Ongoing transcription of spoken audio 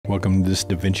Welcome to this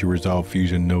DaVinci Resolve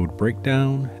Fusion node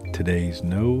breakdown. Today's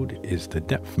node is the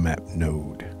depth map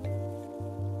node.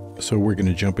 So we're going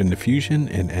to jump into Fusion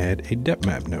and add a depth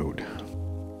map node.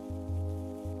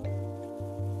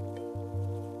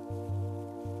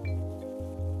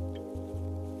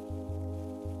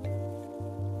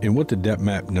 And what the depth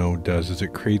map node does is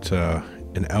it creates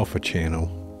an alpha channel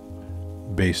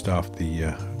based off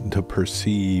the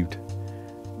perceived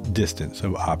distance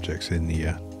of objects in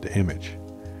the image.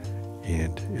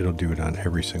 And it'll do it on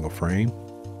every single frame.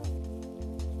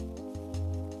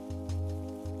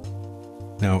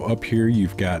 Now up here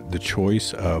you've got the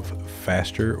choice of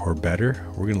faster or better.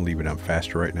 We're going to leave it on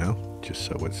faster right now, just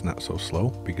so it's not so slow,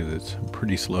 because it's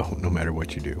pretty slow no matter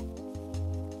what you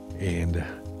do. And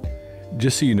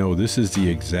just so you know, this is the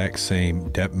exact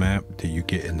same depth map that you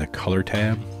get in the color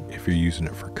tab if you're using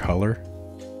it for color.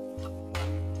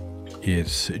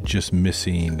 It's just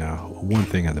missing one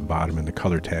thing on the bottom. In the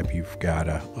color tab, you've got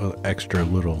a extra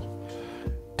little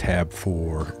tab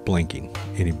for blinking,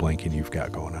 any blinking you've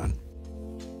got going on.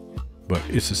 But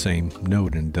it's the same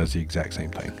node and does the exact same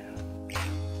thing.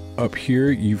 Up here,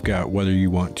 you've got whether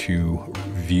you want to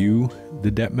view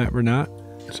the depth map or not.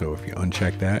 So if you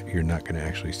uncheck that, you're not going to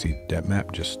actually see the depth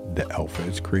map, just the alpha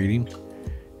it's creating.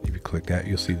 If you click that,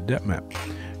 you'll see the depth map.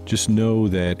 Just know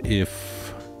that if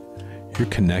you're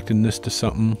connecting this to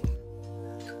something,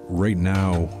 right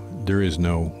now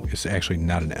it's actually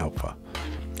not an alpha.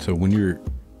 So when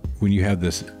you have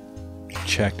this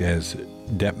checked as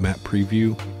depth map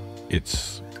preview,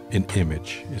 it's an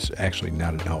image. It's actually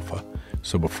not an alpha.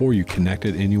 So before you connect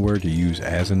it anywhere to use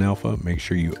as an alpha, make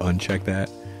sure you uncheck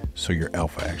that so your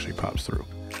alpha actually pops through.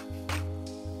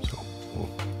 So we'll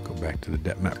go back to the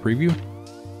depth map preview.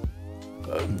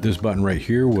 This button right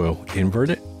here will invert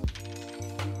it.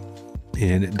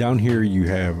 And down here you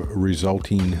have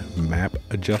resulting map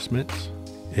adjustments.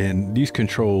 And these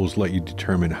controls let you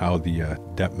determine how the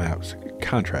depth map's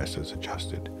contrast is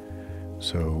adjusted.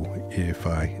 So if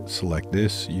I select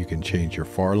this, you can change your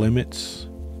far limits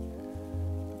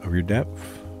of your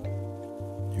depth,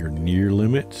 your near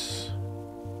limits,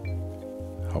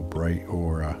 how bright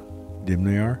or dim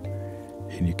they are,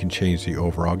 and you can change the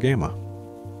overall gamma.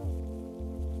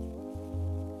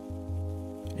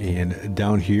 And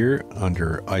down here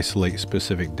under isolate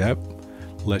specific depth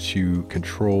lets you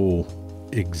control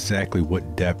exactly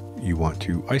what depth you want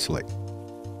to isolate.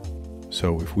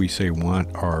 So if we say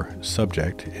want our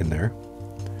subject in there,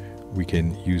 we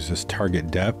can use this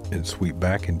target depth and sweep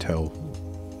back until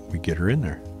we get her in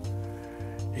there.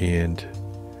 And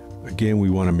again,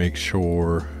 we want to make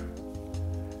sure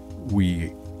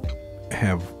we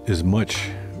have as much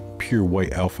pure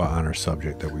white alpha on our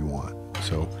subject that we want.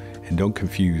 So, and don't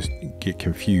get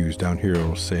confused. Down here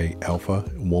it'll say alpha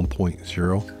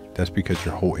 1.0. That's because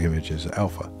your whole image is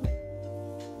alpha.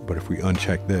 But if we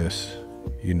uncheck this,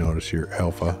 you notice your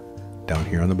alpha down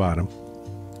here on the bottom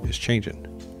is changing.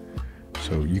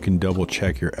 So you can double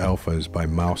check your alphas by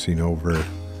mousing over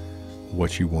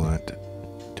what you want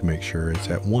to make sure it's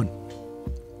at 1.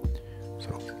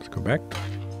 So let's go back.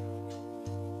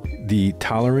 The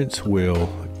tolerance will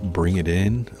bring it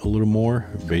in a little more,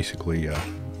 basically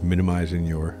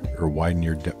minimizing or widen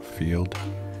your depth field.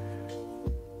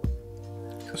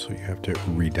 So you have to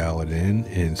redial it in,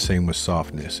 and same with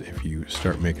softness. If you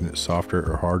start making it softer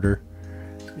or harder,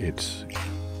 it's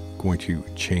going to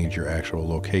change your actual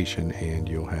location and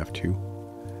you'll have to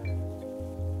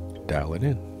dial it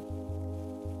in.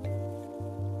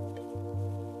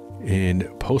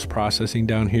 And post-processing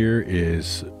down here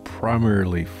is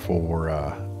primarily for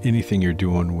anything you're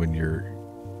doing when you're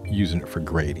using it for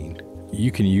grading. You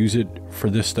can use it for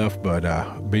this stuff, but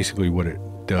basically what it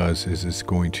does is it's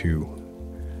going to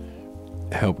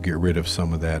help get rid of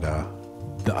some of that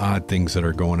the odd things that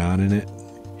are going on in it,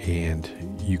 and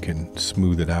you can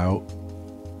smooth it out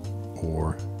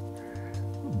or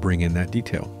bring in that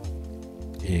detail.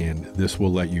 And this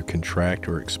will let you contract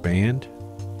or expand,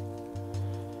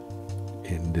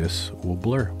 and this will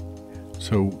blur.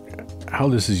 So how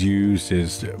this is used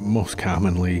is most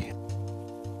commonly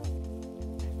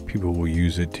people will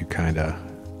use it to kind of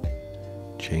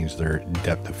change their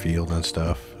depth of field and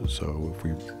stuff. So if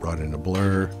we brought in a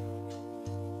blur,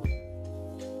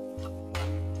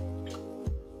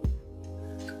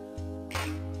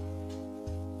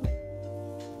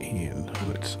 and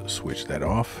let's switch that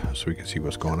off so we can see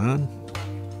what's going on.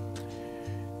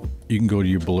 You can go to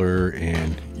your blur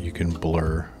and you can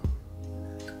blur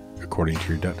according to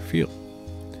your depth of field.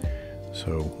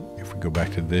 So if we go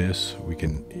back to this, we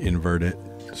can invert it.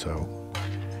 So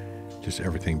just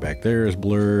everything back there is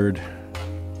blurred.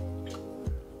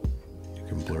 You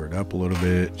can blur it up a little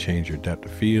bit, change your depth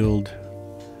of field.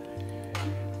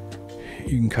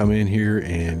 You can come in here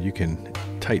and you can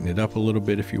tighten it up a little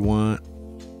bit if you want.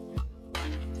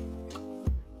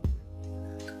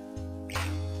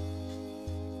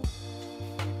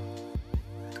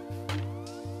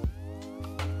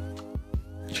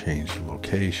 Change the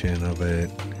location of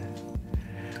it.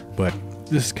 But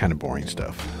this is kind of boring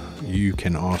stuff. You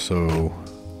can also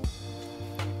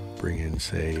bring in,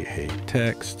 say, a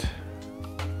text.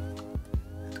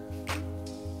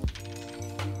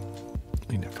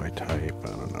 And if I type, I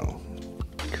don't know,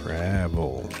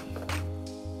 travel.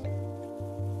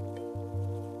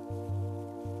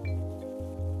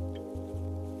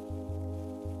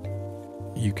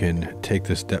 You can take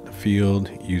this depth of field,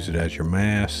 use it as your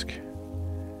mask,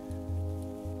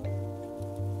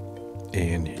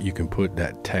 and you can put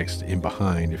that text in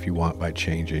behind if you want by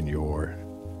changing your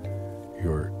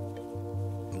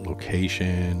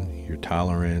location, your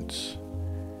tolerance,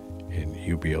 and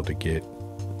you'll be able to get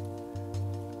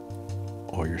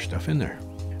all your stuff in there.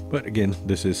 But again,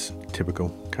 this is typical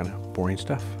kind of boring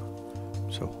stuff.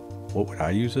 So what would I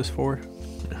use this for?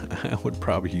 I would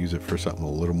probably use it for something a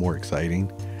little more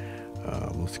exciting.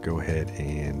 Let's go ahead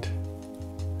and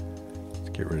let's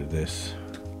get rid of this.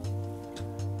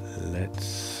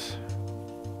 Let's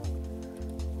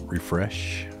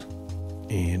refresh.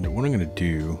 And what I'm going to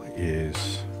do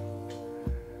is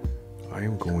I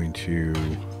am going to,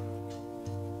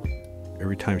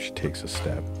 every time she takes a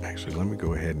step, actually let me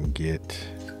go ahead and get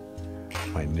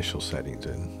my initial settings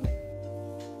in.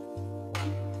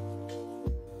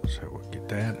 So we'll get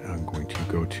that. I'm going to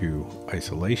go to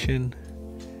isolation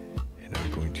and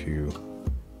I'm going to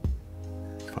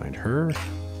find her,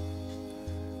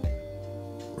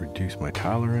 reduce my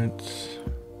tolerance,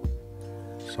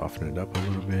 soften it up a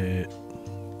little bit,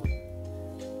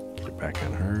 get it back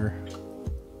on her.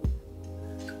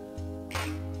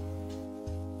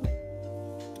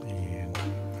 And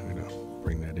I'm gonna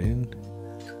bring that in.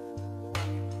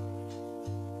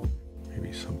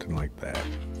 Maybe something like that.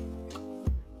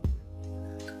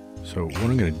 So what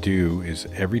I'm going to do is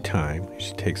every time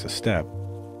she takes a step,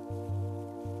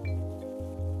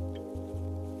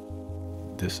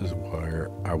 this is where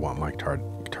I want my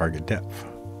target depth.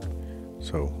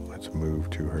 So let's move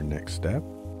to her next step.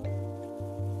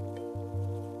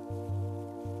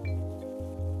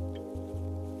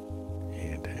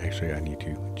 And actually I need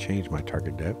to change my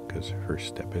target depth because her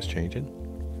step is changing.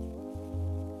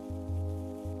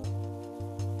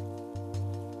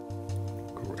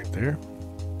 Go right there.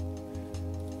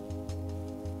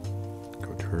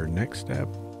 Her next step.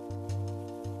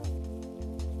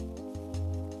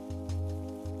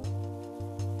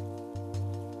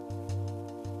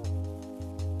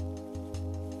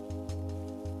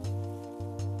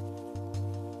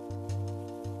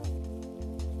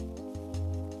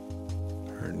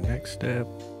 Her next step.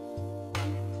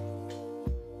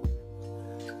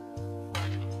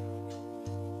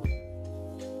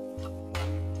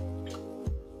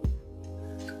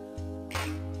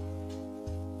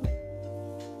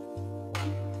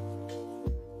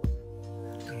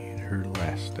 Her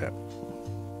last step,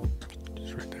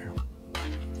 just right there.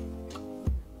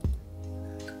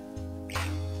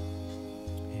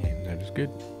 And that is good.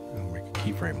 I'll make a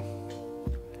keyframe.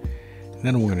 And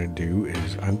then what I'm going to do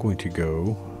is I'm going to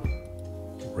go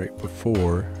right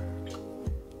before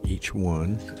each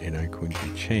one and I'm going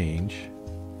to change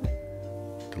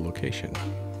the location.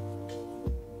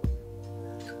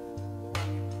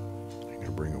 I'm going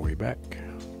to bring it way back.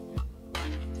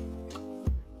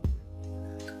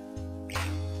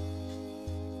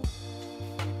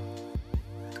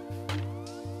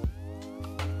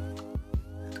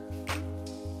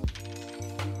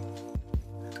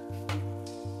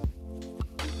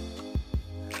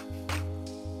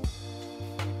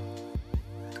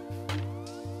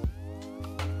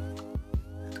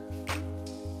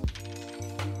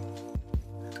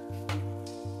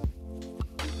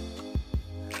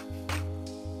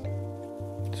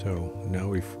 So now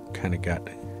we've kind of got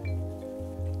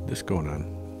this going on.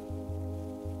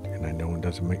 And I know it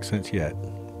doesn't make sense yet,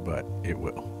 but it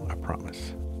will, I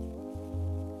promise.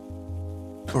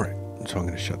 All right, so I'm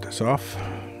going to shut this off.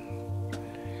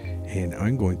 And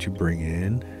I'm going to bring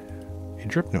in a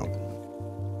drip node.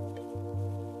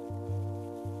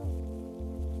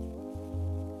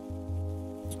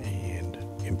 And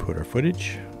input our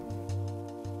footage.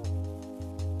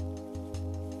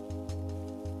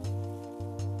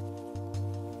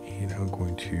 And I'm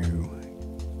going to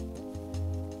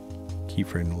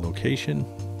keyframe the location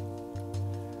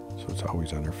so it's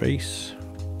always on her face.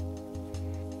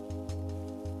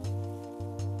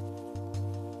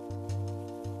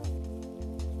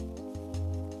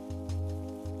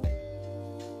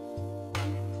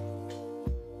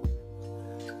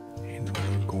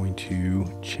 to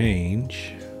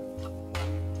change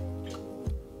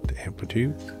the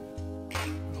amplitude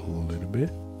a little bit,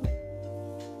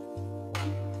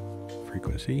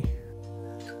 frequency,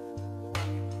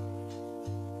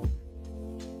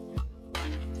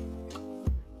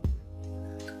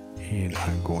 and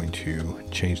I'm going to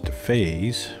change the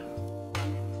phase.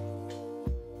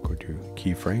 Go to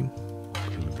keyframe, go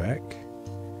to the back.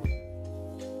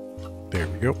 There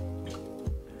we go.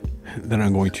 Then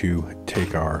I'm going to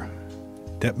take our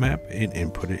depth map and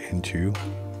input it into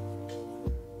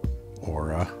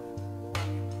our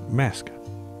mask.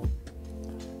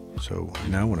 So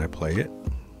now when I play it,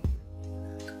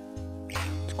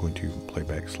 it's going to play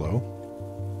back slow.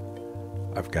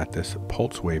 I've got this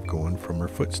pulse wave going from her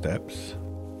footsteps.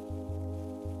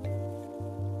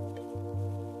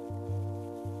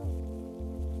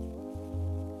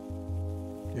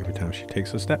 Every time she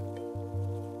takes a step.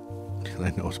 I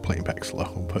know it's playing back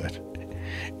slow, but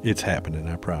it's happening,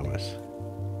 I promise.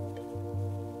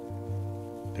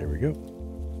 There we go.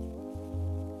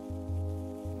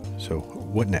 So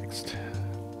what next?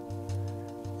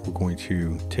 We're going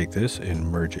to take this and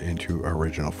merge it into our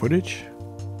original footage.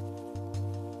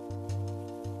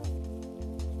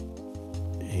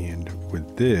 And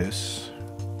with this,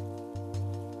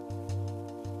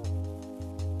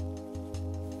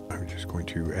 I'm just going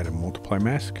to add a multiply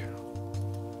mask.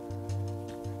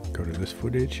 Go to this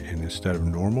footage, and instead of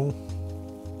normal,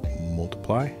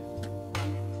 multiply.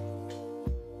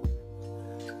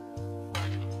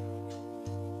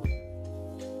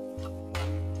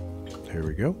 There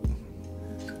we go.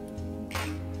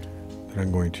 Then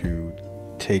I'm going to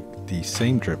take the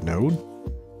same drip node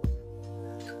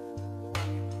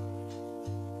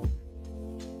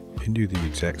and do the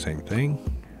exact same thing.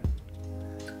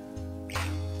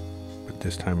 But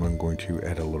this time I'm going to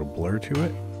add a little blur to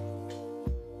it.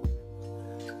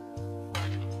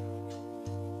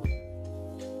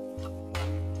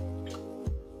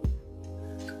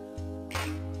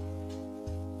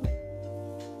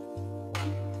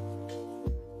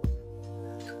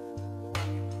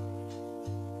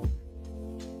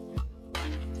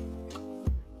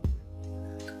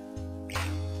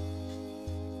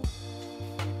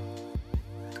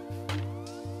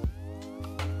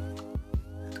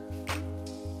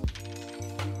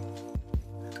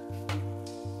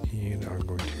 And I'm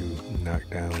going to knock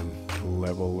down the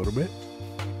level a little bit.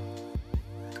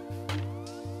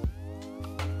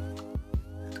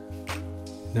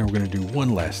 Now we're going to do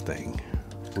one last thing.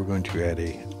 We're going to add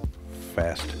a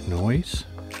fast noise.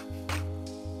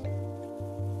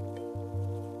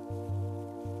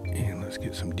 And let's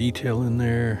get some detail in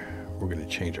there. We're going to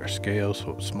change our scale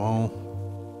so it's small.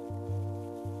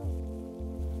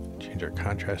 Change our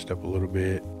contrast up a little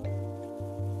bit.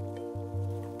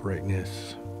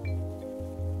 Brightness.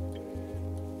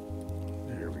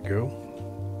 There we go.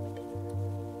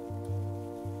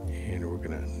 And we're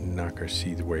going to knock our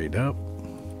seed weight up.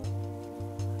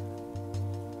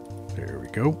 There we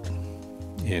go.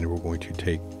 And we're going to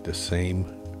take the same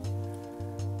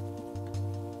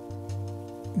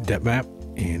depth map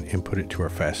and input it to our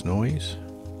fast noise.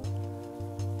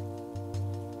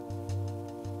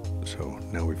 So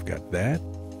now we've got that.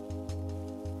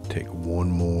 Take one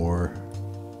more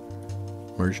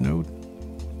merge node.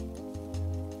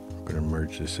 We're going to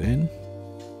merge this in.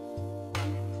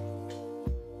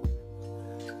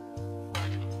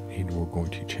 And we're going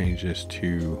to change this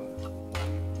to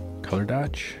color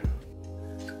dodge.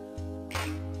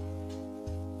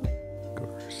 Go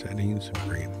to our settings and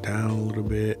bring it down a little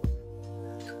bit.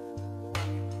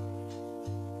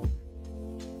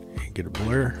 And get a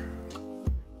blur.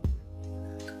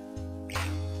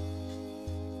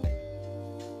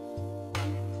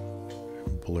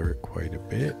 And blur it quite a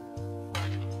bit.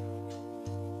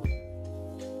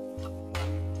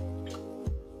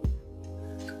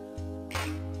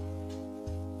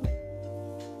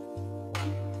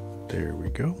 There we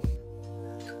go.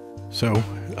 So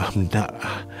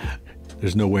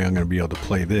there's no way I'm going to be able to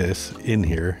play this in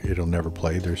here. It'll never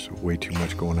play. There's way too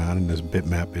much going on, and this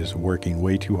bitmap is working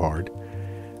way too hard.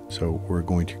 So we're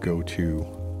going to go to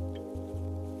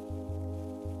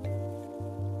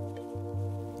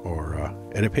our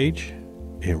edit page,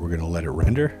 and we're going to let it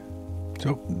render.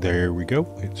 So there we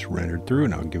go. It's rendered through,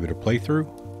 and I'll give it a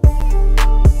playthrough.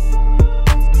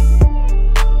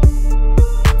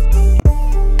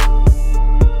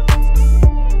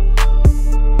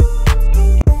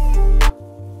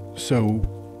 So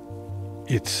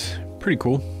it's pretty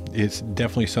cool. It's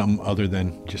definitely something other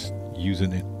than just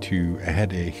using it to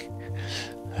add a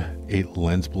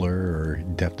lens blur or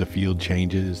depth of field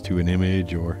changes to an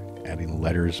image or adding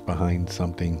letters behind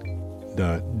something.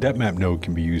 the depth map node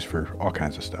can be used for all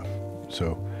kinds of stuff.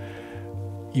 So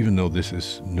even though this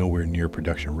is nowhere near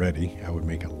production ready, I would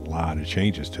make a lot of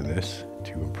changes to this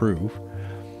to improve,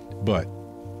 but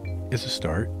it's a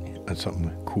start on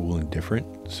something cool and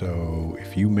different. So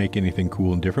if you make anything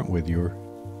cool and different with your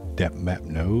depth map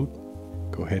node,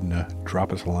 go ahead and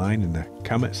drop us a line in the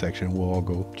comment section. We'll all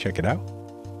go check it out.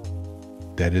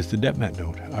 That is the depth map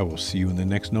node. I will see you in the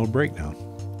next node breakdown.